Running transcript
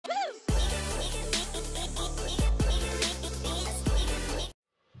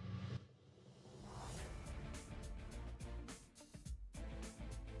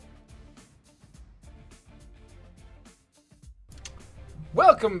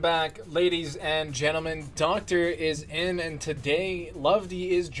Welcome back, ladies and gentlemen. Doctor is in, and today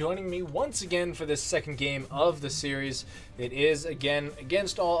LoveDi is joining me once again for this second game of the series. It is again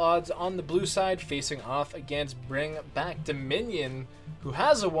against all odds on the blue side, facing off against Bring Back Dominion, who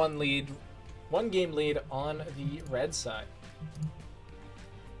has a one game lead on the red side.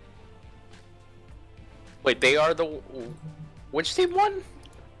 Wait, they are the which team won?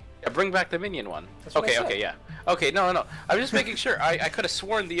 Yeah, Bring Back Dominion won. Okay, yeah. Okay, no. I'm just making sure. I could have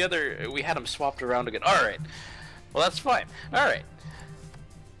sworn we had them swapped around again. All right. Well, that's fine. All right.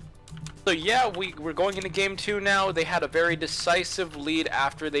 So yeah, we're going into game 2 now. They had a very decisive lead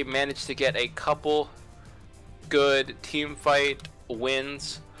after they managed to get a couple good team fight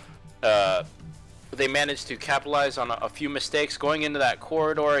wins. They managed to capitalize on a few mistakes going into that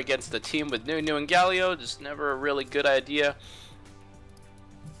corridor against the team with Nunu and Galio. Just never a really good idea.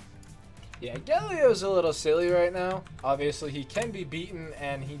 Yeah, Galio's a little silly right now. Obviously, he can be beaten,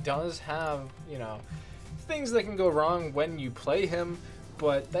 and he does have, things that can go wrong when you play him,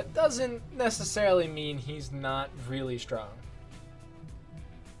 but that doesn't necessarily mean he's not really strong.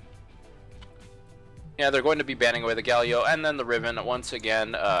 Yeah, they're going to be banning away the Galio and then the Riven once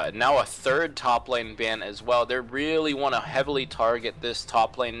again. Now a third top lane ban as well. They really want to heavily target this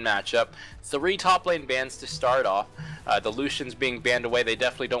top lane matchup. 3 top lane bans to start off. The Lucian's being banned away. They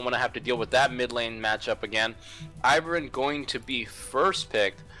definitely don't want to have to deal with that mid lane matchup again. Ivern going to be first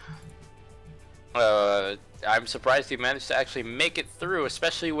picked. I'm surprised he managed to actually make it through,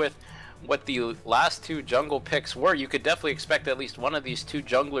 especially with what the last 2 jungle picks were. You could definitely expect at least one of these 2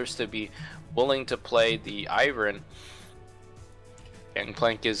 junglers to be willing to play the Ivern.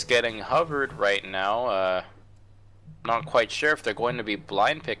 Gangplank is getting hovered right now. Not quite sure if they're going to be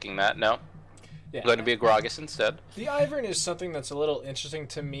blind picking that. No. Yeah. Going to be a Gragas instead. The Ivern is something that's a little interesting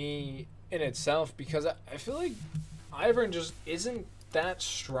to me in itself, because I feel like Ivern just isn't that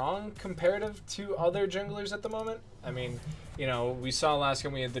strong comparative to other junglers at the moment. I mean, we saw last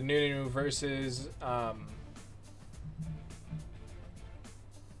game we had the Nunu versus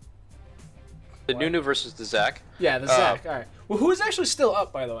the Nunu versus the Zac. Yeah, the Zac. All right. Well, who is actually still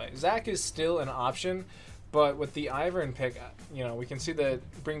up, by the way? Zac is still an option, but with the Ivern pick, we can see that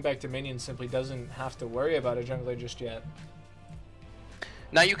Bring Back Dominion simply doesn't have to worry about a jungler just yet.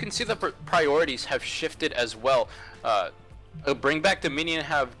 Now you can see the priorities have shifted as well. Bring Back Dominion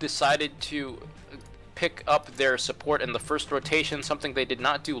have decided to pick up their support in the first rotation, something they did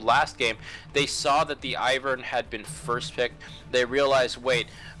not do last game. They saw that the Ivern had been first picked. They realized, wait,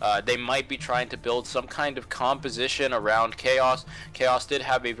 they might be trying to build some kind of composition around Chaos. Chaos did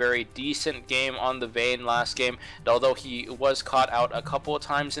have a very decent game on the Vayne last game. And although he was caught out a couple of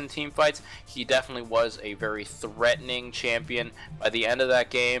times in team fights, he definitely was a very threatening champion by the end of that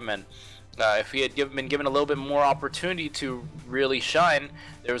game. And if he had been given a little bit more opportunity to really shine,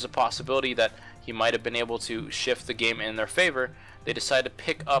 there was a possibility that he might have been able to shift the game in their favor. They decided to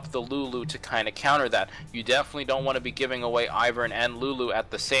pick up the Lulu to kind of counter that. You definitely don't want to be giving away Ivern and Lulu at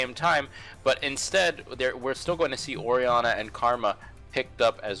the same time, but instead we're still going to see Orianna and Karma picked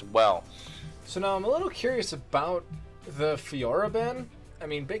up as well. So now I'm a little curious about the Fiora ban. I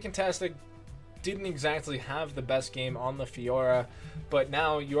mean, Bacontastic didn't exactly have the best game on the Fiora, but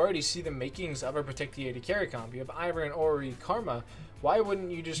now you already see the makings of a Protect the 80 carry comp. You have Ivern, Ori, Karma. Why wouldn't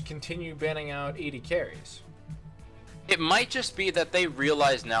you just continue banning out 80 carries? It might just be that they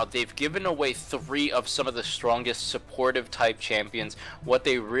realize now they've given away 3 of some of the strongest supportive type champions. What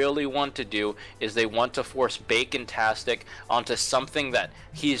they really want to do is they want to force Bacontastic onto something that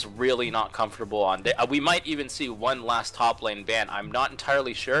he's really not comfortable on. We might even see one last top lane ban. I'm not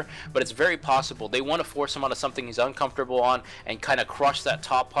entirely sure, but it's very possible. They want to force him onto something he's uncomfortable on and kind of crush that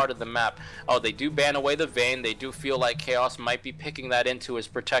top part of the map. Oh, they do ban away the Vayne. They do feel like Chaos might be picking that into his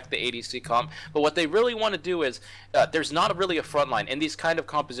Protect the ADC comp. But what they really want to do is there's not really a front line. In these kind of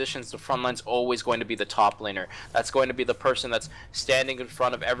compositions, the front line's always going to be the top laner. That's going to be the person that's standing in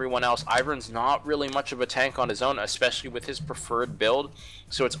front of everyone else. Ivern's not really much of a tank on his own, especially with his preferred build,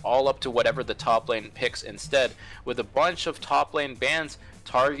 so it's all up to whatever the top lane picks instead. With a bunch of top lane bans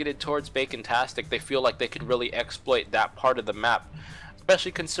targeted towards Bacontastic, they feel like they could really exploit that part of the map.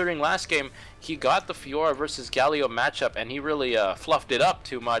 Especially considering last game, he got the Fiora versus Galio matchup, and he really fluffed it up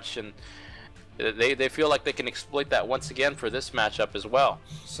too much, and they feel like they can exploit that once again for this matchup as well.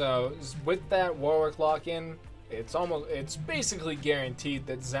 So with that Warwick lock-in, it's basically guaranteed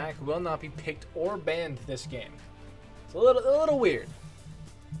that Zac will not be picked or banned this game. It's a little weird.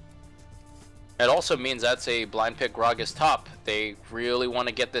 It also means that's a blind pick Gragas top. They really want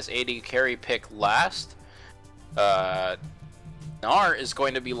to get this AD carry pick last. Gnar is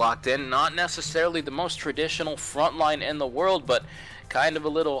going to be locked in. Not necessarily the most traditional frontline in the world, but kind of a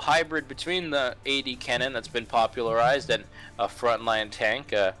little hybrid between the AD cannon that's been popularized and a frontline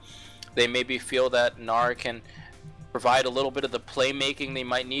tank. They maybe feel that Gnar can provide a little bit of the playmaking they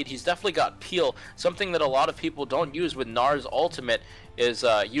might need. He's definitely got peel. Something that a lot of people don't use with Gnar's ultimate is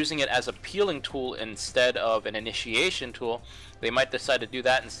using it as a peeling tool instead of an initiation tool. They might decide to do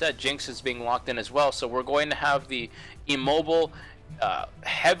that instead. Jinx is being locked in as well, so we're going to have the immobile,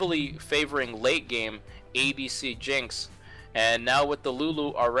 heavily favoring late game ADC Jinx. And now with the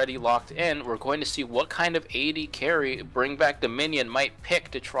Lulu already locked in, we're going to see what kind of AD carry Bring Back the Minion might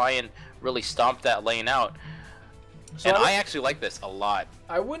pick to try and really stomp that lane out. So and I actually like this a lot.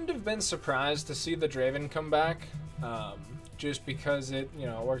 I wouldn't have been surprised to see the Draven come back, just because it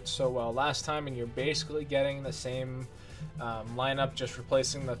worked so well last time, and you're basically getting the same lineup, just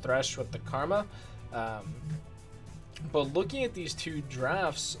replacing the Thresh with the Karma. But looking at these two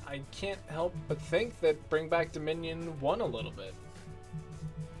drafts, I can't help but think that Bring Back Dominion won a little bit.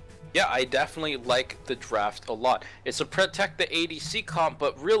 Yeah, I definitely like the draft a lot. It's a protect the ADC comp,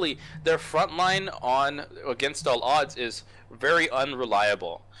 but really their front line on Against All Odds is very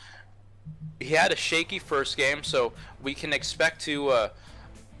unreliable. He had a shaky first game, so we can expect to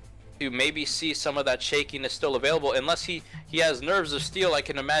maybe see some of that shakiness still available. Unless he has nerves of steel, I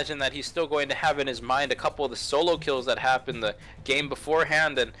can imagine that he's still going to have in his mind a couple of the solo kills that happened the game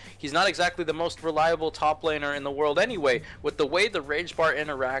beforehand, and he's not exactly the most reliable top laner in the world anyway. With the way the rage bar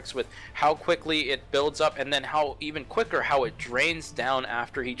interacts, with how quickly it builds up, and then how even quicker how it drains down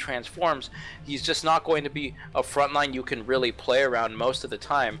after he transforms, he's just not going to be a frontline you can really play around most of the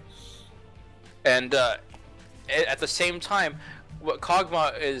time. And at the same time,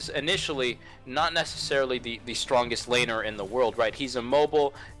 Kog'Maw is initially not necessarily the strongest laner in the world, right? He's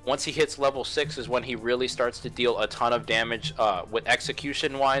immobile. Once he hits level 6 is when he really starts to deal a ton of damage with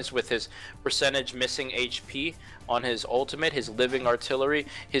execution-wise, with his percentage missing HP on his ultimate, his living artillery.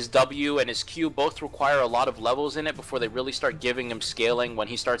 His W and his Q both require a lot of levels in it before they really start giving him scaling. When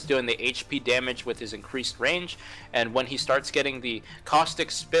he starts doing the HP damage with his increased range, and when he starts getting the Caustic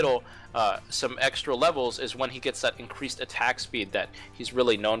Spittle some extra levels, is when he gets that increased attack speed that he's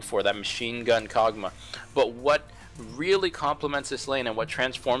really known for, that machine gun Kog'Maw. But what really complements this lane and what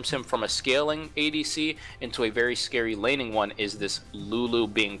transforms him from a scaling ADC into a very scary laning one is this Lulu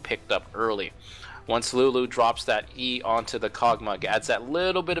being picked up early. Once Lulu drops that E onto the Kog'Maw, adds that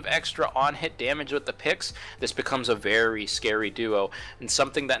little bit of extra on-hit damage with the picks, this becomes a very scary duo, and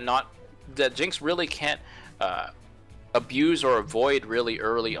something that Jinx really can't abuse or avoid really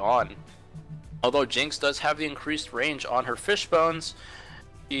early on. Although Jinx does have the increased range on her Fishbones,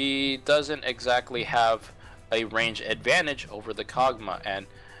 she doesn't exactly have a range advantage over the Kog'Maw, and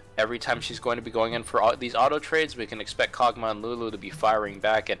every time she's going to be going in for these auto trades, we can expect Kog'Maw and Lulu to be firing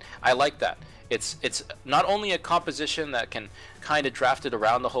back, and I like that. It's not only a composition that can kind of draft it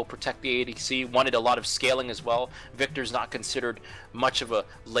around the whole protect the ADC, wanted a lot of scaling as well. Victor's not considered much of a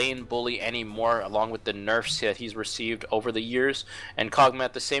lane bully anymore, along with the nerfs that he's received over the years. And Kog'Maw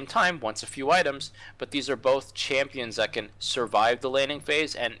at the same time wants a few items, but these are both champions that can survive the laning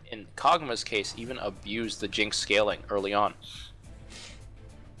phase, and in Kog'Maw's case, even abuse the Jinx scaling early on.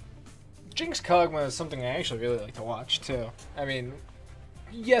 Jinx Kog'Maw is something I actually really like to watch too. I mean,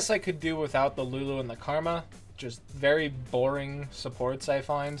 yes, I could do without the Lulu and the Karma. Just very boring supports, I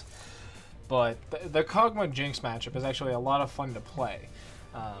find. But the Kog'Maw Jinx matchup is actually a lot of fun to play.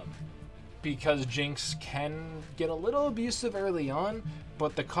 Because Jinx can get a little abusive early on,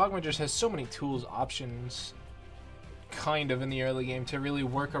 but the Kog'Maw just has so many tools, options, kind of in the early game to really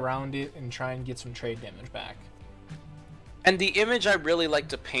work around it and try and get some trade damage back. And the image I really like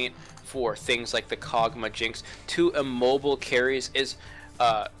to paint for things like the Kog'Maw Jinx, two immobile carries, is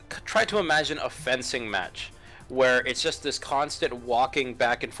try to imagine a fencing match where it's just this constant walking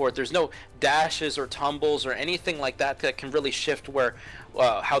back and forth. There's no dashes or tumbles or anything like that that can really shift where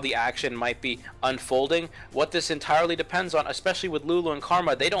how the action might be unfolding. What this entirely depends on, especially with Lulu and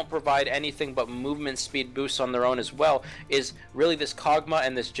Karma, they don't provide anything but movement speed boosts on their own as well, is really this Kog'Maw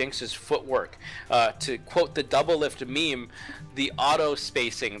and this Jinx's footwork. To quote the double lift meme, the auto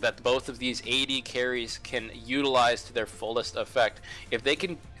spacing that both of these AD carries can utilize to their fullest effect. If they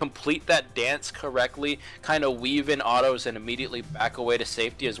can complete that dance correctly, kind of weave in autos and immediately back away to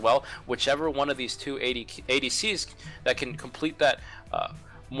safety as well, whichever one of these two ADCs that can complete that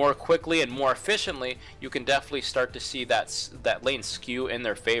more quickly and more efficiently, you can definitely start to see that lane skew in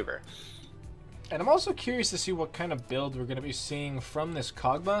their favor. And I'm also curious to see what kind of build we're going to be seeing from this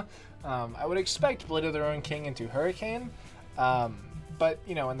Kog'Maw. I would expect Blade of the Ruined King into Hurricane, but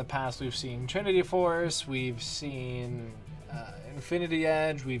you know, in the past we've seen Trinity Force, we've seen Infinity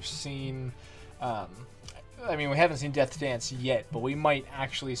Edge, we've seen I mean, we haven't seen Death Dance yet, but we might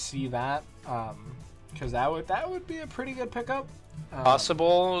actually see that, because that would be a pretty good pickup.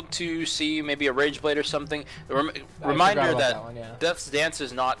 Possible to see maybe a Rage Blade or something. Reminder that one, yeah. Death's Dance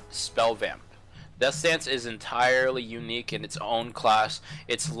is not spell vamp. Death's Dance is entirely unique in its own class.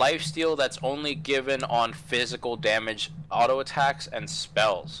 It's lifesteal that's only given on physical damage, auto attacks, and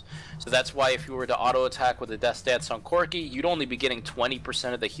spells. So that's why if you were to auto attack with a Death's Dance on Corki, you'd only be getting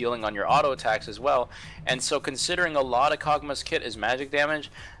 20% of the healing on your auto attacks as well. And so considering a lot of Kog'Maw's kit is magic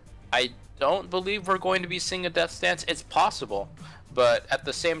damage, I don't believe we're going to be seeing a Death's Dance. It's possible, but at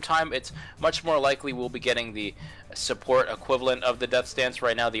the same time, it's much more likely we'll be getting the support equivalent of the Death's Dance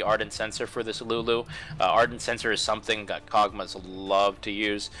right now, the Ardent Sensor for this Lulu. Ardent Sensor is something that Kog'Maws love to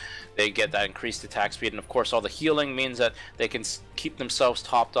use. They get that increased attack speed, and of course all the healing means that they can keep themselves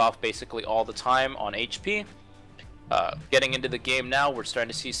topped off basically all the time on HP. Getting into the game now, we're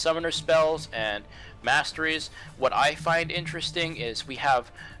starting to see summoner spells and masteries. What I find interesting is we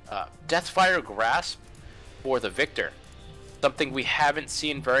have Deathfire Grasp for the Victor. Something we haven't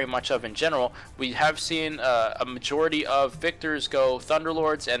seen very much of in general. We have seen a majority of Victors go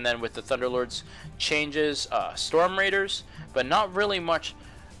Thunderlords, and then with the Thunderlords changes Storm Raiders, but not really much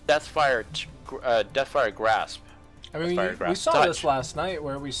Deathfire Grasp. I mean, we saw this last night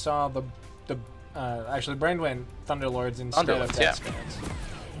where we saw the actually Brandwin Thunderlords instead of Death Stance,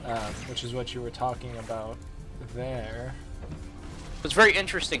 which is what you were talking about there. It's very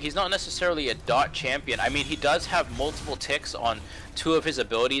interesting. He's not necessarily a dot champion. I mean, he does have multiple ticks on two of his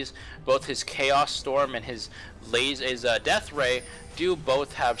abilities. Both his Chaos Storm and his Death Ray do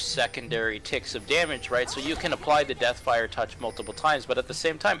both have secondary ticks of damage, right? So you can apply the Deathfire touch multiple times, but at the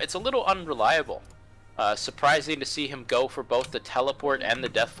same time, it's a little unreliable. Surprising to see him go for both the teleport and the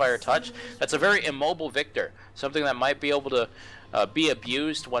Deathfire touch. That's a very immobile Victor, something that might be able to be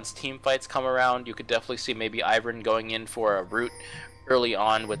abused once team fights come around. You could definitely see maybe Ivern going in for a root early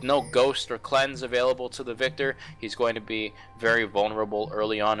on. With no Ghost or Cleanse available to the Victor, he's going to be very vulnerable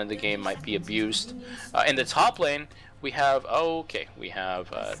early on in the game, might be abused. In the top lane, we have,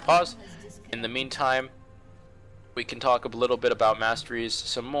 pause. In the meantime, we can talk a little bit about masteries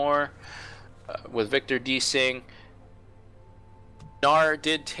some more. With Victor desing, Gnar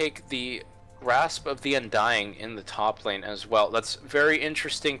did take the Grasp of the Undying in the top lane as well. That's very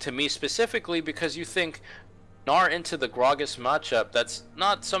interesting to me specifically because you think Gnar into the Gragas matchup, that's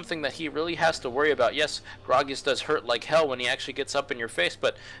not something that he really has to worry about. Yes, Gragas does hurt like hell when he actually gets up in your face,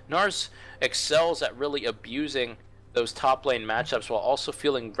 but Gnar's excels at really abusing those top lane matchups while also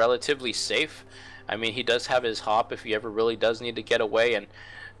feeling relatively safe. I mean, he does have his hop if he ever really does need to get away, and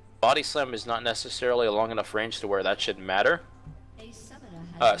Body Slam is not necessarily a long enough range to where that should matter.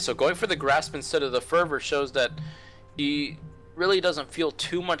 So going for the Grasp instead of the Fervor shows that he really doesn't feel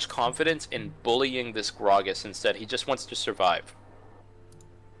too much confidence in bullying this Gragas. Instead, he just wants to survive.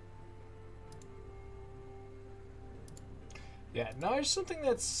 Yeah, no, it's something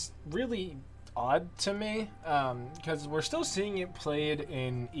that's really odd to me, because we're still seeing it played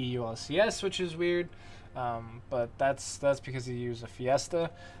in EU LCS, which is weird, but that's because he used a Fiesta.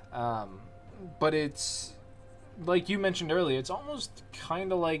 But it's like you mentioned earlier, it's almost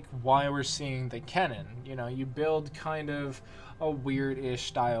kind of like why we're seeing the Kennen. You know, you build kind of a weird-ish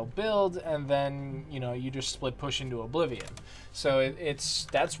style build, and then, you know, you just split push into Oblivion. So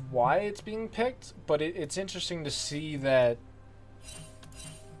that's why it's being picked, but it's interesting to see that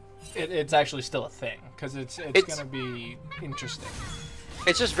it's actually still a thing, because it's going to be interesting.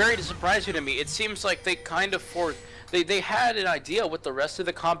 It's just very surprising to me. It seems like they kind of they had an idea with the rest of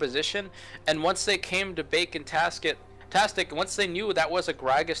the composition, and once they came to Bacon Tastic, once they knew that was a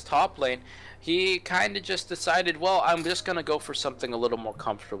Gragas top lane, he kind of just decided, well, I'm just going to go for something a little more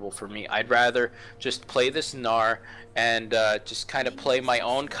comfortable for me. I'd rather just play this Gnar and just kind of play my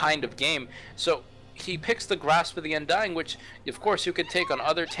own kind of game. So he picks the Grasp of the Undying, which of course you could take on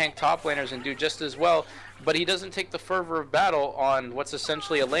other tank top laners and do just as well, but he doesn't take the Fervor of Battle on what's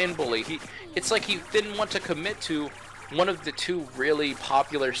essentially a lane bully. It's like he didn't want to commit to one of the two really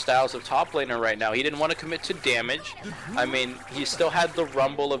popular styles of top laner right now. He didn't want to commit to damage. I mean, he still had the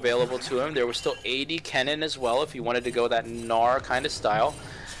Rumble available to him. There was still AD Kennen as well if he wanted to go that Gnar kind of style.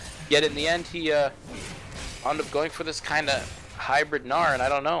 Yet in the end, he wound up going for this kind of hybrid Gnar, and I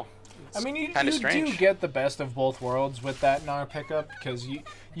don't know. I mean, you do get the best of both worlds with that Gnar pickup, because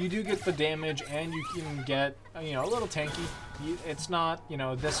you do get the damage and you can get, you know, a little tanky. It's not, you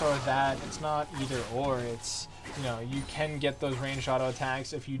know, this or that. It's not either or. It's, you know, you can get those ranged auto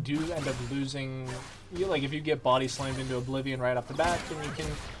attacks. If you do end up losing, like if you get body slammed into Oblivion right off the bat, then you can,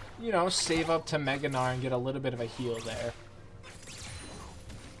 you know, save up to Mega Gnar and get a little bit of a heal there.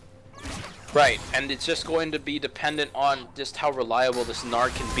 Right, and it's just going to be dependent on just how reliable this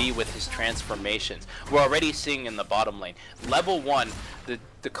Gnar can be with his transformations. We're already seeing in the bottom lane. Level 1,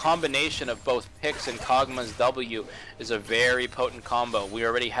 the combination of both Pix and Kog'Maw's W is a very potent combo. We're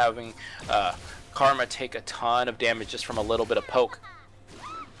already having Karma take a ton of damage just from a little bit of poke.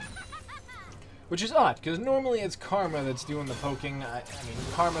 Which is odd, because normally it's Karma that's doing the poking. I mean,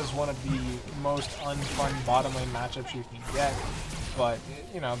 Karma's one of the most unfun bottom lane matchups you can get. But,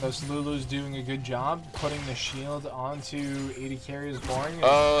 you know, those Lulu's doing a good job putting the shield onto AD carry is boring.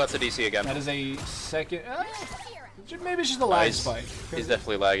 Oh, that's a DC again. That is a second... maybe it's just a lag spike. He's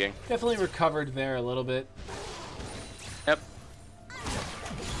definitely lagging. Definitely recovered there a little bit. Yep.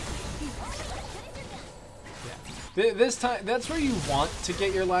 Yeah. This time, that's where you want to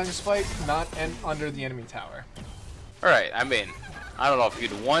get your lag spike, not under the enemy tower. Alright, I mean... I don't know if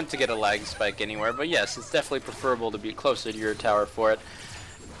you'd want to get a lag spike anywhere, but yes, it's definitely preferable to be closer to your tower for it.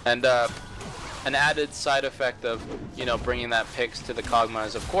 And an added side effect of, you know, bringing that Pix to the Kog'Maw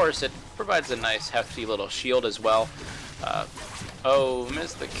is, of course, it provides a nice hefty little shield as well. Oh,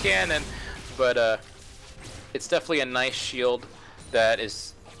 missed the cannon, but it's definitely a nice shield that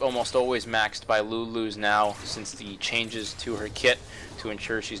is almost always maxed by Lulu's now since the changes to her kit to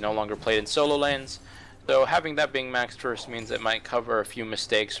ensure she's no longer played in solo lanes. So having that being maxed first means it might cover a few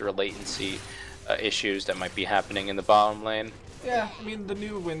mistakes or latency issues that might be happening in the bottom lane. Yeah, I mean, the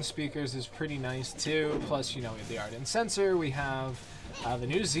new wind speakers is pretty nice too. Plus, you know, we have the Ardent Sensor. We have the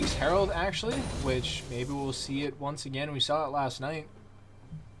new Zeke's Herald, actually, which maybe we'll see it once again. We saw it last night.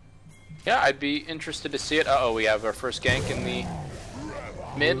 Yeah, I'd be interested to see it. Uh-oh, we have our first gank in the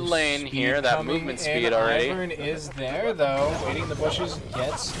mid lane here. That movement speed already. Ivern is there, though, waiting in the bushes,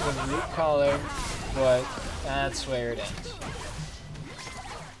 gets the root collar. But that's where it ends.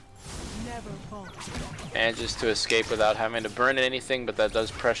 Manages to escape without having to burn anything, but that does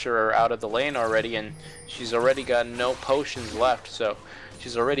pressure her out of the lane already, and she's already got no potions left, so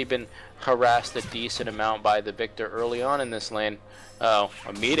she's already been harassed a decent amount by the Victor early on in this lane. Oh,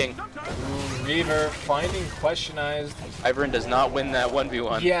 a meeting. Ooh, Reaver finding Questionized. Ivern does not win that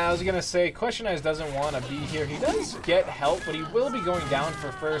 1v1. Yeah, I was going to say, Questionized doesn't want to be here. He does get help, but he will be going down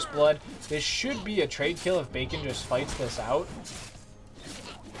for first blood. This should be a trade kill if Bacon just fights this out.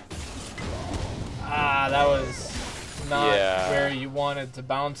 Ah, that was not where you wanted to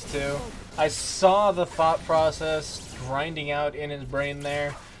bounce to. I saw the thought process grinding out in his brain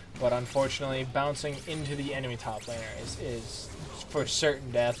there, but unfortunately bouncing into the enemy top laner is for certain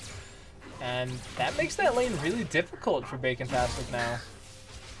death. And that makes that lane really difficult for Bacon-tastic now.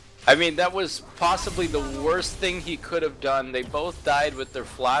 I mean, that was possibly the worst thing he could have done. They both died with their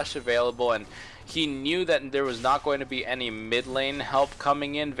flash available, and he knew that there was not going to be any mid lane help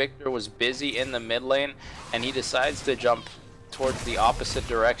coming in. Victor was busy in the mid lane, and he decides to jump towards the opposite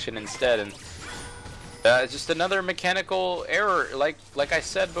direction instead. And just another mechanical error. Like I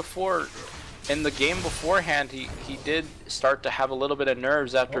said before, in the game beforehand, he did start to have a little bit of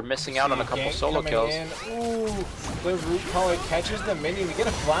nerves after missing out on a couple solo kills. Ooh, the root collar catches the minion. We get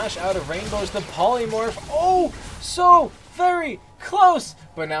a flash out of Rainbows. The polymorph. Oh, so very close.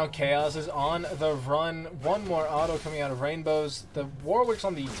 But now Chaos is on the run. One more auto coming out of Rainbows. The Warwick's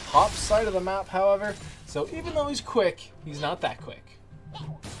on the top side of the map, however. So even though he's quick, he's not that quick.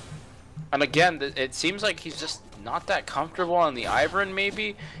 And again, it seems like he's just not that comfortable on the Ivern,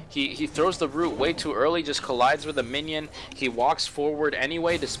 maybe. He throws the root way too early, just collides with a minion. He walks forward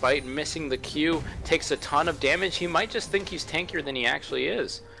anyway, despite missing the Q, takes a ton of damage. He might just think he's tankier than he actually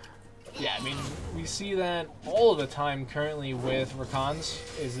is. Yeah, I mean, we see that all the time currently with Rakans,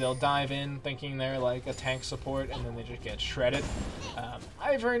 is they'll dive in thinking they're like a tank support, and then they just get shredded.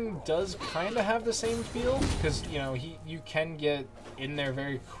 Ivern does kind of have the same feel, because, you know, you can get in there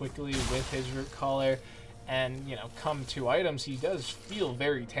very quickly with his root collar, and, you know, come 2 items, he does feel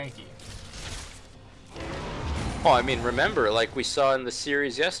very tanky. Well, I mean, remember, like we saw in the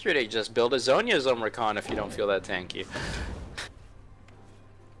series yesterday, just build a Zhonya's on Rakan if you don't feel that tanky.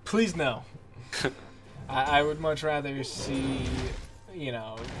 Please no. I would much rather see, you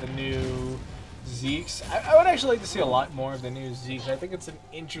know, the new Zeke's. I would actually like to see a lot more of the new Zeke's. I think it's an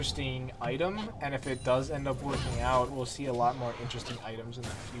interesting item, and if it does end up working out, we'll see a lot more interesting items in the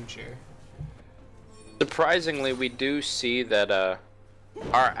future. Surprisingly, we do see that R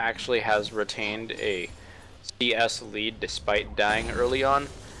actually has retained a CS lead despite dying early on.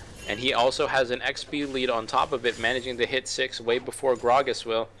 And he also has an XP lead on top of it, managing to hit 6 way before Gragas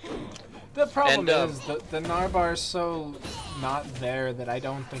will. The problem is the Narbar is so not there that I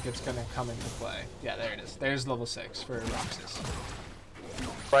don't think it's going to come into play. Yeah, there it is. There's level 6 for Roxas.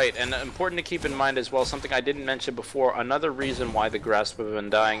 Right, and important to keep in mind as well, something I didn't mention before, another reason why the Grasp of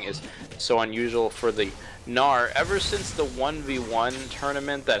Undying is so unusual for the Gnar. Ever since the 1v1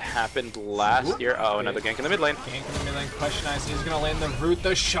 tournament that happened last year... Oh, another gank in the mid lane. Gank in the mid lane, Question Ice, he's going to land the root. The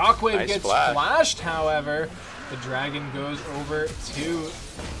Shockwave Nice gets flashed, however. The Dragon goes over to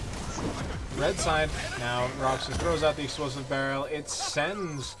red side. Now, Roxas throws out the Explosive Barrel. It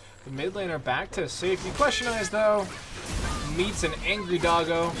sends the mid laner back to safety. Question Ice, though, meets an angry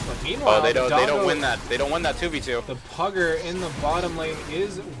Doggo, but meanwhile, oh, they don't win that. They don't win that 2v2. The Pugger in the bottom lane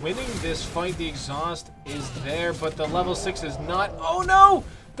is winning this fight. The exhaust is there, but the level 6 is not. Oh no!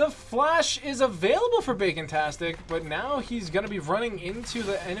 The flash is available for Bacontastic, but now he's going to be running into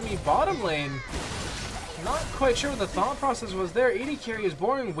the enemy bottom lane. Not quite sure what the thought process was there. AD carry is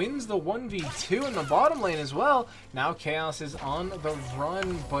boring, wins the 1v2 in the bottom lane as well. Now Chaos is on the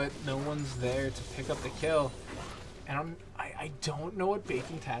run, but no one's there to pick up the kill. And I don't know what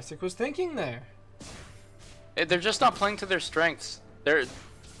Bacontastic was thinking there. They're just not playing to their strengths. They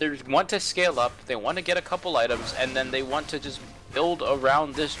want to scale up, they want to get a couple items, and then they want to just build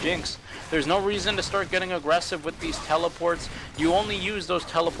around this Jinx. There's no reason to start getting aggressive with these teleports. You only use those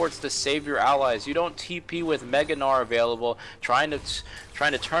teleports to save your allies. You don't TP with Mega Gnar available, trying to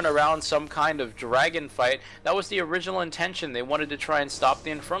turn around some kind of dragon fight. That was the original intention. They wanted to try and stop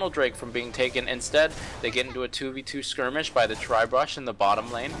the Infernal Drake from being taken. Instead, they get into a 2v2 skirmish by the Tribrush in the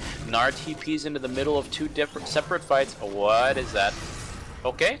bottom lane. Gnar TPs into the middle of two separate fights. What is that?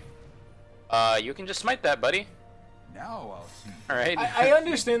 Okay. You can just smite that, buddy. Now I'll see. Alright. I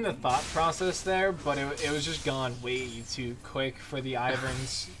understand the thought process there, but it was just gone way too quick for the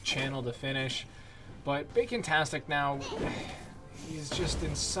Ivern's channel to finish. But Bacontastic now, he's just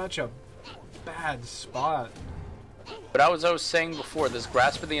in such a bad spot. But as I was saying before, this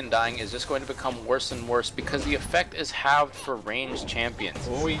Grasp of the Undying is just going to become worse and worse because the effect is halved for ranged champions.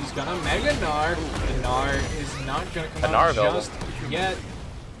 Oh, he's gonna Mega Gnar. The Gnar is not gonna come out just yet.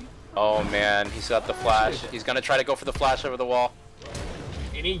 Oh man, he's got the flash. He's gonna try to go for the flash over the wall.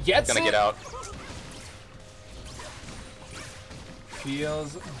 And he gets it. Gonna get out.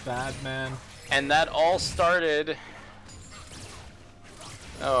 Feels bad, man. And that all started...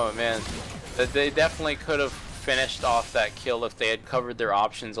 Oh man, they definitely could have finished off that kill if they had covered their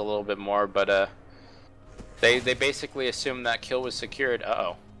options a little bit more, but they basically assumed that kill was secured.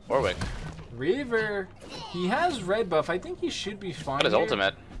 Uh-oh, Warwick. Reaver, he has red buff. I think he should be fine. What is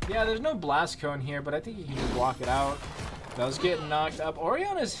ultimate? Yeah, there's no blast cone here, but I think he can just block it out. Does get knocked up.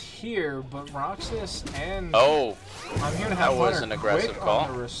 Oriana's here, but Roxas and I'm here to have that was an aggressive call.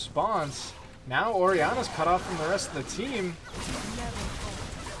 On the response. Now Oriana's cut off from the rest of the team.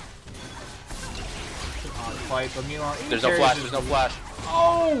 Fight, but meanwhile, there's no flash. There's no flash.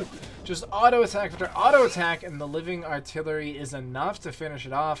 Oh! Just auto attack after auto attack, and the living artillery is enough to finish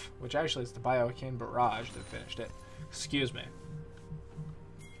it off. Which actually is the Bioarcane Barrage that finished it. Excuse me.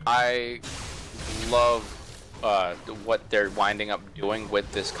 I love what they're winding up doing with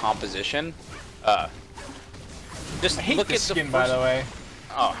this composition. Just I hate look the at skin, the by the way.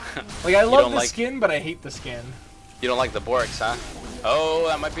 Oh, like I love the skin, but I hate the skin. You don't like the Borix, huh? Oh,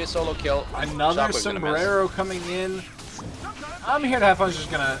 that might be a solo kill. Another sombrero coming in. I'm here to have fun. Just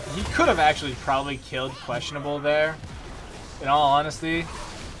gonna. He could have actually probably killed Questionable there. In all honesty,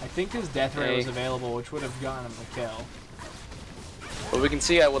 I think his death ray was available, which would have gotten him the kill. But we can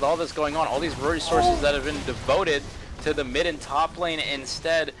see with all this going on, all these resources that have been devoted to the mid and top lane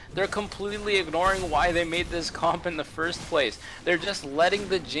instead, they're completely ignoring why they made this comp in the first place. They're just letting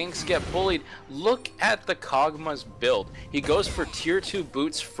the Jinx get bullied. Look at the Kog'Maw's build. He goes for tier 2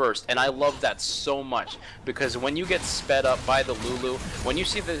 boots first, and I love that so much because when you get sped up by the Lulu, when you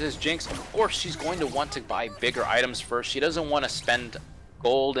see that this Jinx, of course she's going to want to buy bigger items first. She doesn't want to spend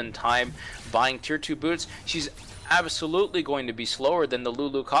gold and time buying tier 2 boots. She's absolutely going to be slower than the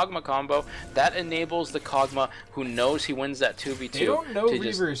Lulu Kog'Maw combo. That enables the Kog'Maw, who knows he wins that 2v2. They don't know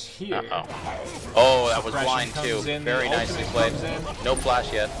Reaver's here. Oh, that was blind too. Very nicely played. No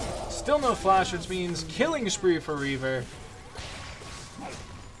flash yet. Still no flash, which means killing spree for Reaver.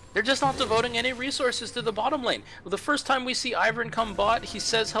 They're just not devoting any resources to the bottom lane. The first time we see Ivern come bot, he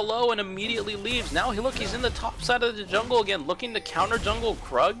says hello and immediately leaves. Now look, he's in the top side of the jungle again, looking to counter jungle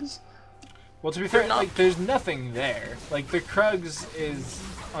Krugs. Well, to be fair, like, there's nothing there. Like, the Krugs is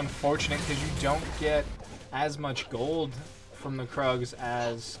unfortunate because you don't get as much gold from the Krugs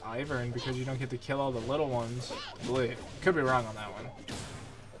as Ivern because you don't get to kill all the little ones. I believe. Could be wrong on that one.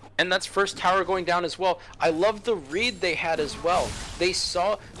 And that's first tower going down as well. I love the read they had as well. They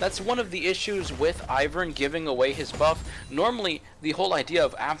saw, that's one of the issues with Ivern giving away his buff. Normally, the whole idea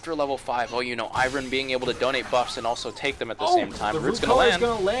of after level 5, oh, you know, Ivern being able to donate buffs and also take them at the same time. The Root's root gonna collar land. is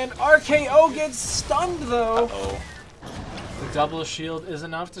gonna land. RKO gets stunned though. Uh-oh. The double shield is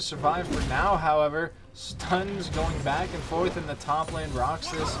enough to survive for now, however. Stuns going back and forth in the top lane.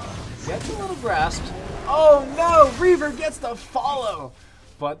 Roxas gets a little grasped. Oh no! Reaver gets the follow!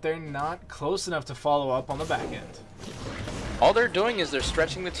 But they're not close enough to follow up on the back end. All they're doing is they're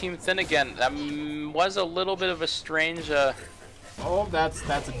stretching the team thin again. That was a little bit of a strange Oh, that's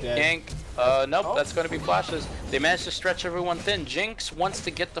a dead. gank. Nope, that's going to be flashes. They managed to stretch everyone thin. Jinx wants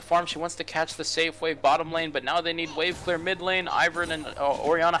to get the farm. She wants to catch the safe wave bottom lane, but now they need wave clear mid lane. Ivern and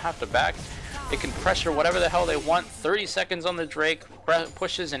Orianna have to back. They can pressure whatever the hell they want. 30 seconds on the Drake.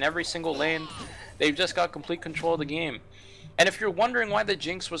 Pushes in every single lane. They've just got complete control of the game. And if you're wondering why the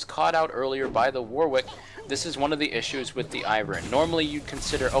Jinx was caught out earlier by the Warwick, this is one of the issues with the Ivern. Normally you'd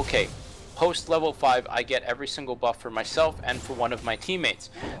consider, okay, post level 5 I get every single buff for myself and for one of my teammates.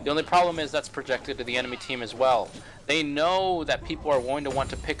 The only problem is that's projected to the enemy team as well. They know that people are going to want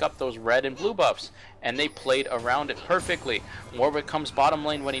to pick up those red and blue buffs, and they played around it perfectly. Warwick comes bottom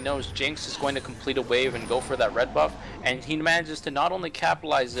lane when he knows Jinx is going to complete a wave and go for that red buff, and he manages to not only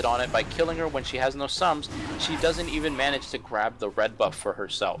capitalize it on it by killing her when she has no sums, she doesn't even manage to grab the red buff for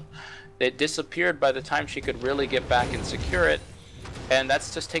herself. It disappeared by the time she could really get back and secure it, and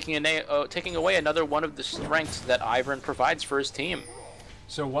that's just taking away another one of the strengths that Ivern provides for his team.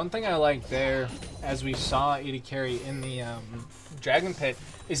 So one thing I like there, as we saw AD Carry in the Dragon Pit,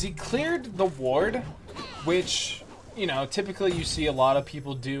 is he cleared the ward, which, you know, typically you see a lot of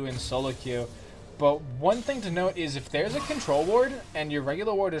people do in solo queue. But one thing to note is if there's a control ward and your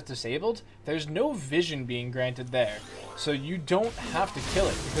regular ward is disabled, there's no vision being granted there. So you don't have to kill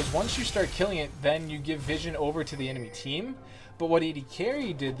it, because once you start killing it, then you give vision over to the enemy team. But what AD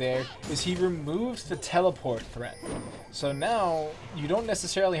Carry did there is he removed the teleport threat. So now you don't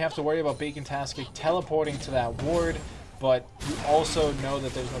necessarily have to worry about Bacon-tastic teleporting to that ward, but you also know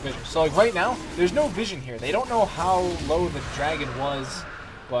that there's no vision. So like right now, there's no vision here. They don't know how low the dragon was.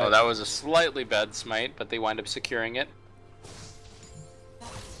 But oh, that was a slightly bad smite, but they wind up securing it.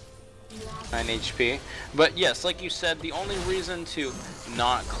 9 HP. But yes, like you said, the only reason to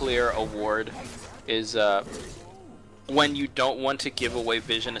not clear a ward is when you don't want to give away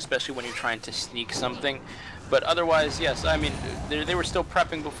vision, especially when you're trying to sneak something. But otherwise, yes, I mean, they were still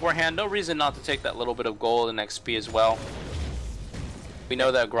prepping beforehand. No reason not to take that little bit of gold and XP as well. We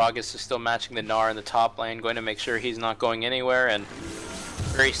know that Gragas is still matching the Gnar in the top lane, going to make sure he's not going anywhere, and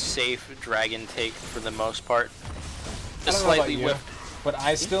very safe dragon take for the most part. Just slightly whipped. But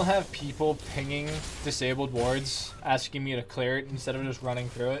I still have people pinging disabled wards, asking me to clear it instead of just running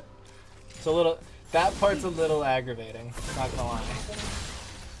through it. It's a little... That part's a little aggravating, not gonna lie.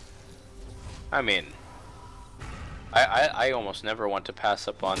 I mean, I almost never want to pass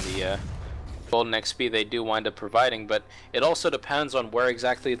up on the golden XP they do wind up providing, but it also depends on where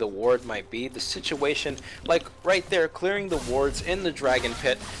exactly the ward might be. The situation, like right there, clearing the wards in the Dragon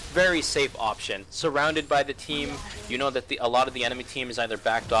Pit, very safe option. Surrounded by the team, you know that a lot of the enemy team is either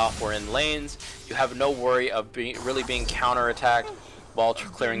backed off or in lanes. You have no worry of really being counterattacked while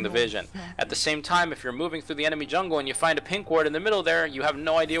clearing the vision. At the same time, if you're moving through the enemy jungle and you find a pink ward in the middle there, you have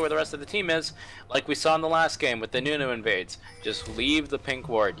no idea where the rest of the team is, like we saw in the last game with the Nunu invades. Just leave the pink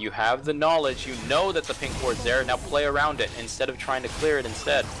ward. You have the knowledge, you know that the pink ward's there, now play around it instead of trying to clear it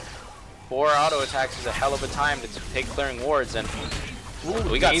instead. 4 auto attacks is a hell of a time to take clearing wards, and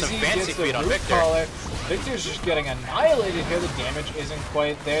we got some fancy feet on Victor. Victor's just getting annihilated here. The damage isn't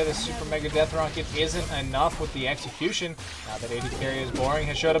quite there. The Super Mega Death Rocket isn't enough with the execution. Now that AD Carry is boring,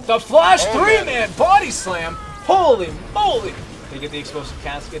 has showed up. The Flash 3-man body slam! Holy moly! They get the explosive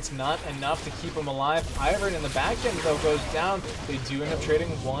cask. It's not enough to keep him alive. Ivern in the back end, though, goes down. They do end up trading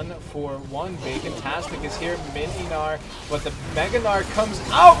 1 for 1. Bacon-tastic is here, mini Gnar, but the Mega Gnar comes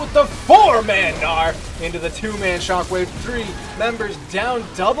out with the 4-man Gnar into the 2-man Shockwave. 3 members down.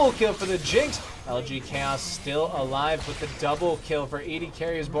 Double kill for the Jinx. LG Chaos still alive with the double kill for AD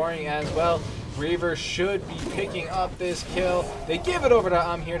Carry is boring as well. Reaver should be picking up this kill. They give it over to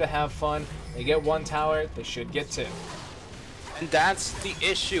I'm Here to Have Fun. They get 1 tower. They should get 2. And that's the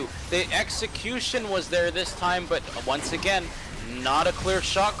issue. The execution was there this time, but once again, not a clear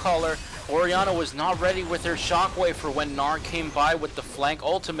shot caller. Orianna was not ready with her shockwave for when Gnar came by with the flank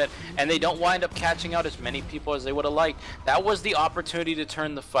ultimate, and they don't wind up catching out as many people as they would have liked. That was the opportunity to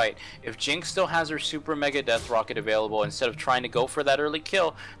turn the fight. If Jinx still has her super mega death rocket available, instead of trying to go for that early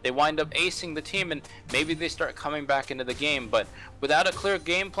kill, they wind up acing the team, and maybe they start coming back into the game. But without a clear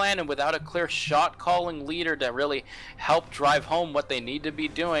game plan and without a clear shot calling leader to really help drive home what they need to be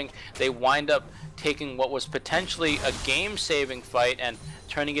doing, they wind up taking what was potentially a game-saving fight and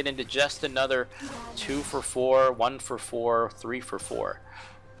turning it into just another 2 for 4, 1 for 4, 3 for 4.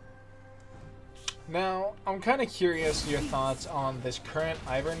 Now, I'm kind of curious your thoughts on this current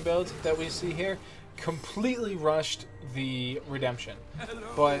Ivern build that we see here. Completely rushed the Redemption,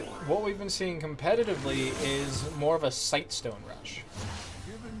 but what we've been seeing competitively is more of a Sightstone rush.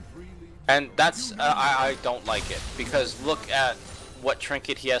 And that's, I don't like it, because look at what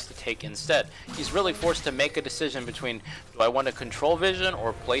trinket he has to take instead. He's really forced to make a decision between, do I want to control vision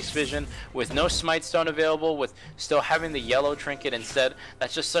or place vision, with no smite stone available, with still having the yellow trinket instead.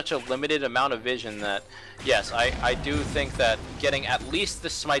 That's just such a limited amount of vision that, yes, I do think that getting at least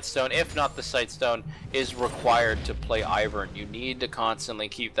the smite stone, if not the sight stone, is required to play Ivern. You need to constantly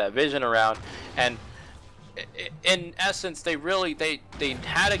keep that vision around, and in essence, they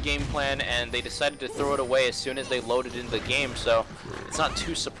had a game plan and they decided to throw it away as soon as they loaded into the game, so it's not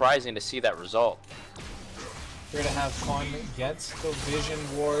too surprising to see that result. Here to have fun, gets the vision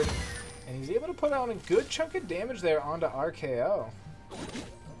ward, and he's able to put on a good chunk of damage there onto RKO.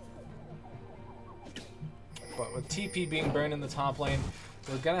 But with TP being burned in the top lane,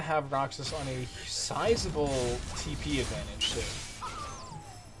 we're going to have Roxas on a sizable TP advantage too.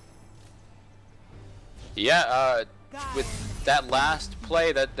 Yeah, with that last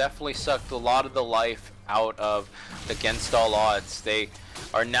play, that definitely sucked a lot of the life out of Against All Odds. They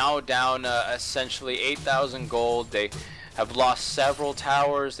are now down essentially 8,000 gold. They have lost several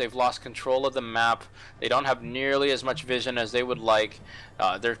towers. They've lost control of the map. They don't have nearly as much vision as they would like.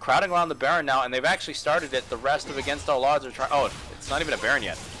 They're crowding around the Baron now, and they've actually started it. The rest of Against All Odds are trying. Oh, it's not even a Baron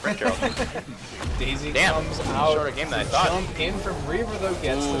yet. Daisy Damn, comes out. shorter game than I thought. Jump in from Reaver though,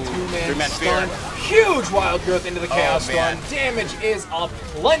 gets the two-man fear. stun. Huge wild growth into the Chaos man. Stun. Damage is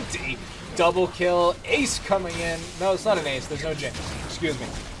aplenty. Double kill. Ace coming in. No, it's not an ace. There's no Jinx. Excuse me.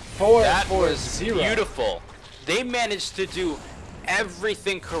 That was 4-0. beautiful. They managed to do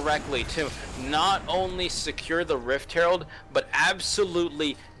everything correctly to not only secure the Rift Herald, but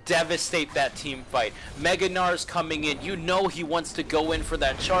absolutely devastate that team fight. Mega Gnar's coming in. You know he wants to go in for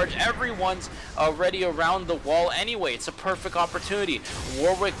that charge. Everyone's already around the wall anyway. It's a perfect opportunity.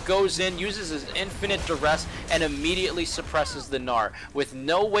 Warwick goes in, uses his infinite duress, and immediately suppresses the Gnar. With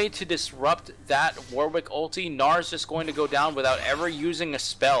no way to disrupt that Warwick ulti, Gnar's just going to go down without ever using a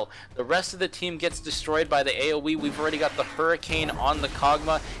spell. The rest of the team gets destroyed by the AoE. We've already got the Hurricane on the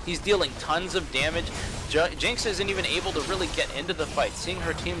Kog'Maw. He's dealing tons of damage. Jinx isn't even able to really get into the fight, seeing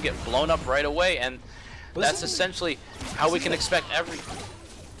her team get blown up right away, and that's essentially how we can expect every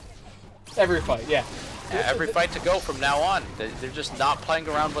fight, yeah. Every fight to go from now on. They're just not playing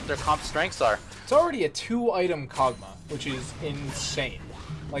around what their comp strengths are. It's already a 2-item Kog'Maw, which is insane.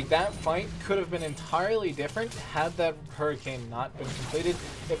 Like, that fight could have been entirely different had that Hurricane not been completed.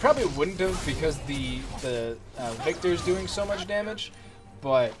 It probably wouldn't have, because the Victor's doing so much damage,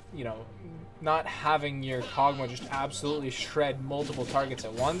 but, you know, not having your Kog'Maw just absolutely shred multiple targets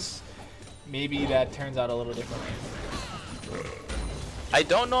at once, maybe that turns out a little differently. I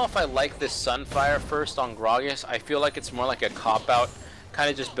don't know if I like this Sunfire first on Gragas. I feel like it's more like a cop-out, kind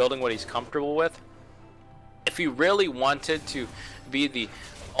of just building what he's comfortable with. If he really wanted to be the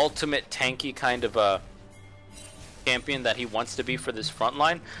ultimate tanky kind of a champion that he wants to be for this front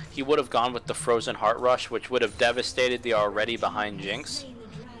line, he would have gone with the Frozen Heart Rush, which would have devastated the already behind Jinx.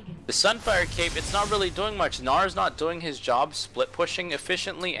 The Sunfire Cape, it's not really doing much. Gnar's not doing his job split pushing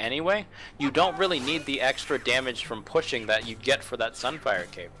efficiently anyway. You don't really need the extra damage from pushing that you get for that Sunfire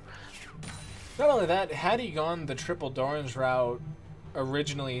Cape. Not only that, had he gone the triple Doran's route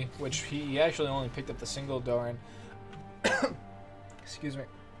originally, which he actually only picked up the single Doran, excuse me,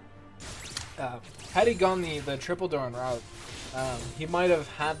 had he gone the triple Doran route, he might have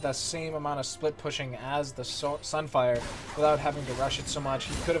had the same amount of split pushing as the Sunfire without having to rush it so much.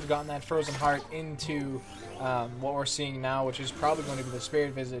 He could have gotten that Frozen Heart into what we're seeing now, which is probably going to be the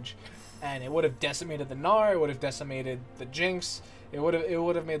Spirit Visage, and it would have decimated the Gnar, it would have decimated the Jinx, it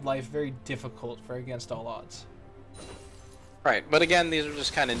would have made life very difficult for Against All Odds. Right, but again, these are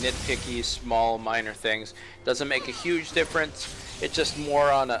just kind of nitpicky, small, minor things. Doesn't make a huge difference. It's just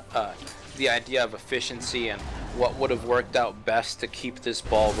more on the idea of efficiency and what would have worked out best to keep this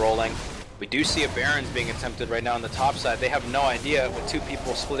ball rolling. We do see a Baron's being attempted right now on the top side. They have no idea with 2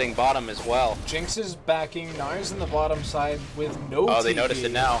 people splitting bottom as well. Jinx is backing. Nars in the bottom side with no TP. Oh, they noticed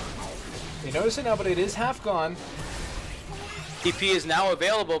it now. They notice it now, but it is half gone. TP is now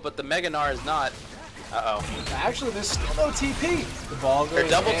available, but the Mega Gnar is not. Uh-oh. Actually, there's still no TP. The ball goes They're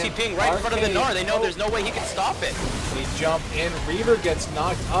double in. TPing right in front of the Gnar. They know Oh. there's no way he can stop it. They jump in. Reaver gets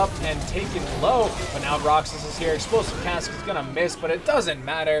knocked up and taken low. But now Roxas is here. Explosive Cask is going to miss, but it doesn't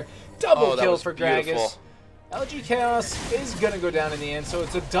matter. Double kill for Gragas. LG Chaos is going to go down in the end, so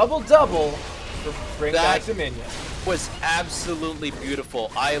it's a double-double for Bring Back Dominion. Was absolutely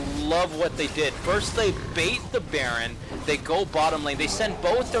beautiful. I love what they did. First they bait the Baron, they go bottom lane, they send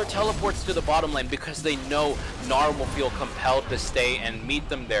both their teleports to the bottom lane because they know Gnar will feel compelled to stay and meet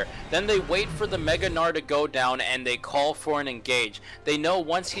them there. Then they wait for the Mega Gnar to go down and they call for an engage. They know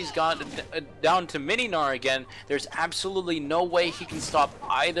once he's gone down to Mini Gnar again, there's absolutely no way he can stop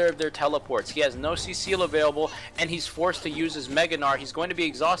either of their teleports. He has no CC available and he's forced to use his Mega Gnar. He's going to be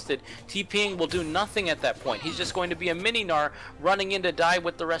exhausted. TPing will do nothing at that point. He's just going to be a Mini Gnar running in to die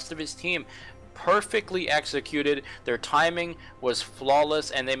with the rest of his team. Perfectly executed. Their timing was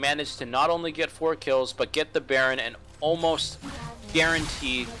flawless and they managed to not only get 4 kills but get the Baron and almost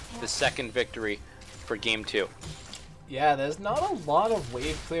guarantee the second victory for game 2. Yeah, there's not a lot of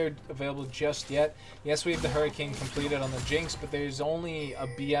wave clear available just yet. Yes, we have the Hurricane completed on the Jinx, but there's only a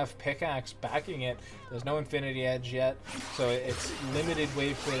BF pickaxe backing it. There's no Infinity Edge yet, so it's limited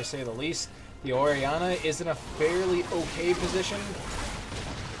wave clear to say the least. The Orianna is in a fairly okay position.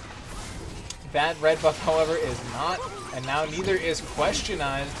 That red buff, however, is not, and now neither is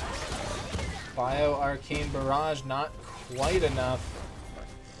Questionized. Bio Arcane Barrage, not quite enough.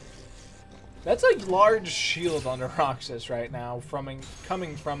 That's a large shield on the Roxas right now,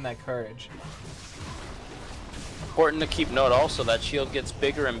 coming from that Courage. Important to keep note also that shield gets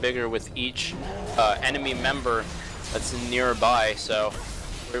bigger and bigger with each enemy member that's nearby, so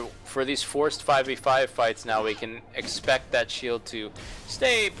for these forced 5v5 fights now we can expect that shield to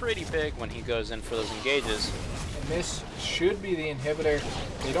stay pretty big when he goes in for those engages. And this should be the inhibitor.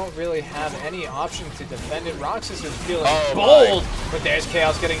 They don't really have any option to defend it. Roxas is feeling bold, but there's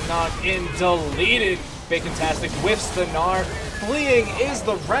Chaos getting knocked in, deleted. Bacontastic whiffs the Gnar. Fleeing is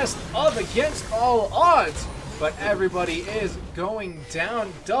the rest of Against All Odds, but everybody is going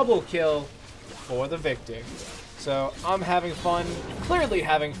down. Double kill for the victor. So I'm having fun, clearly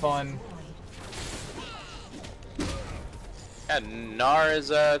having fun. And Gnar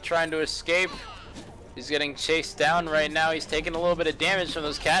is trying to escape. He's getting chased down right now. He's taking a little bit of damage from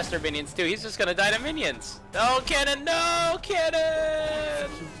those caster minions too. He's just gonna die to minions. No cannon, no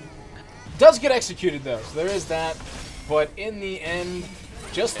cannon! Does get executed though, so there is that. But in the end,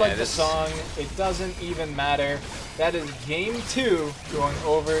 just like the song, it doesn't even matter. That is game 2 going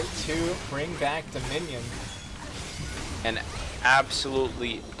over to Bring Back Dominion. An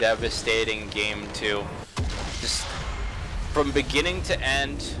absolutely devastating game 2. Just from beginning to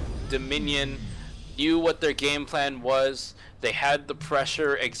end, Dominion knew what their game plan was. They had the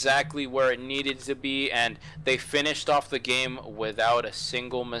pressure exactly where it needed to be, and they finished off the game without a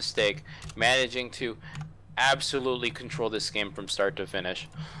single mistake, managing to absolutely control this game from start to finish.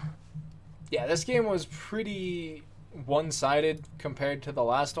 Yeah, this game was pretty one-sided compared to the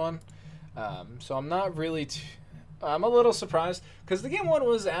last one, so I'm not really I'm a little surprised because the game 1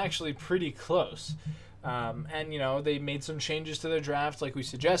 was actually pretty close. And, you know, they made some changes to their draft like we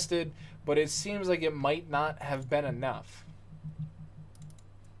suggested, but it seems like it might not have been enough.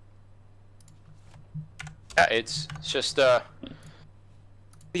 Yeah, it's just, the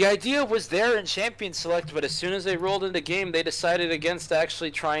idea was there in Champion Select, but as soon as they rolled into game, they decided against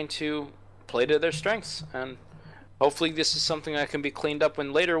actually trying to play to their strengths. And hopefully this is something that can be cleaned up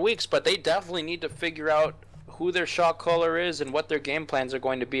in later weeks, but they definitely need to figure out who their shot caller is and what their game plans are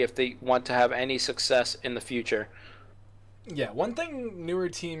going to be if they want to have any success in the future. Yeah, one thing newer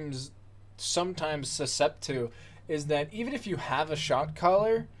teams sometimes suscept to is that even if you have a shot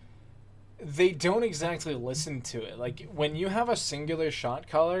caller, they don't exactly listen to it. Like, when you have a singular shot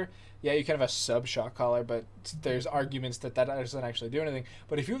caller, yeah, you can have a sub shot caller, but there's arguments that doesn't actually do anything.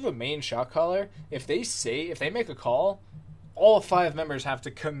 But if you have a main shot caller, if they make a call, all 5 members have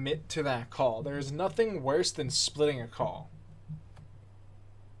to commit to that call. There's nothing worse than splitting a call.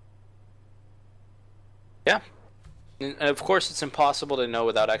 Yeah. And of course, it's impossible to know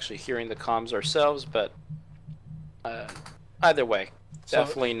without actually hearing the comms ourselves, but either way,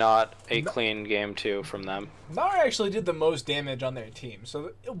 definitely not a clean game 2 from them. Gnar actually did the most damage on their team.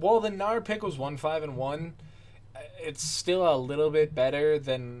 So while the Gnar pick was 1-5-1, it's still a little bit better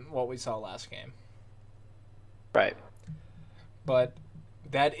than what we saw last game. Right. But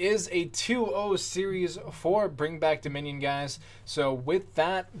That is a 2-0 series for Bring Back Dominion, guys. So with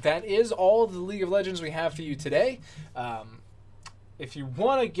that, that is all the League of Legends we have for you today. If you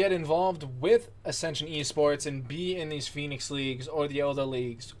want to get involved with Ascension eSports and be in these Phoenix Leagues or the Elder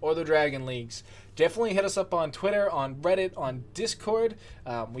Leagues or the Dragon Leagues, definitely hit us up on Twitter, on Reddit, on Discord.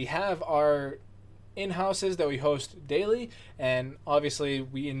 We have our in-houses that we host daily, and obviously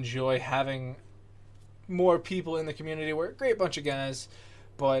we enjoy having more people in the community. We're a great bunch of guys.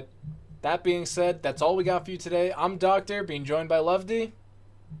 But that being said, that's all we got for you today. I'm Doctor, being joined by LoveDi.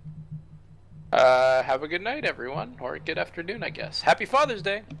 Have a good night, everyone, or good afternoon, I guess. Happy Father's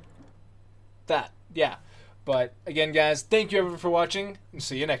Day. Yeah. But again, guys, thank you everyone for watching, and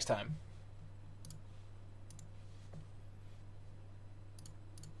see you next time.